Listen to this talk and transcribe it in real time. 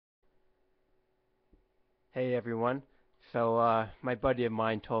Hey everyone. My buddy of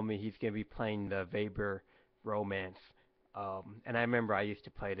mine told me he's gonna be playing the Weber Romance. And I remember I used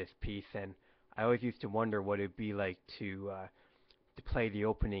to play this piece, and I always used to wonder what it'd be like to play the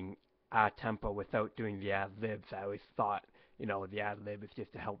opening a tempo without doing the ad libs. I always thought, the ad lib is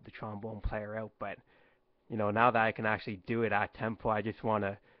just to help the trombone player out, but now that I can actually do it at tempo, I just want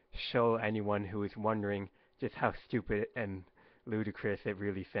to show anyone who is wondering just how stupid and ludicrous it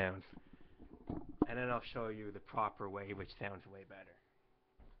really sounds. And then I'll show you the proper way, which sounds way better.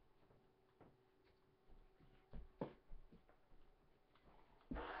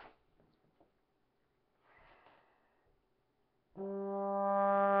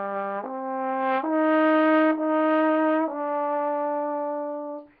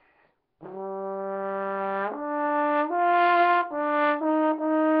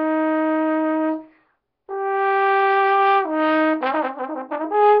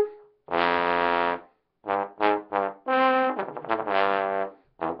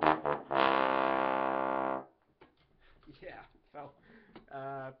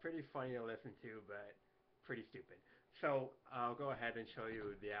 Yeah, pretty funny to listen to, but pretty stupid. So I'll go ahead and show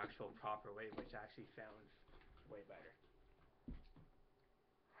you the actual proper way, which actually sounds way better.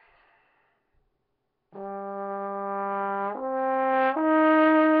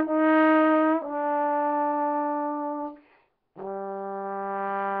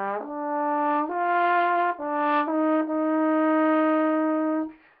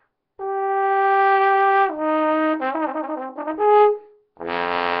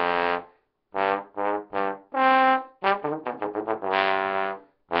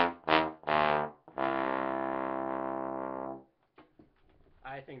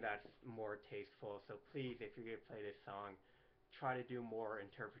 I think that's more tasteful. So please, if you're gonna play this song, try to do more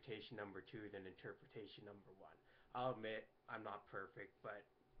interpretation number two than interpretation number one. I'll admit I'm not perfect, but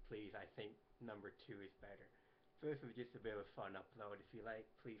please, I think number two is better. So this was just a bit of a fun upload. If you like,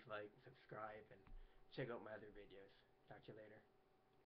 please like, subscribe, and check out my other videos. Talk to you later.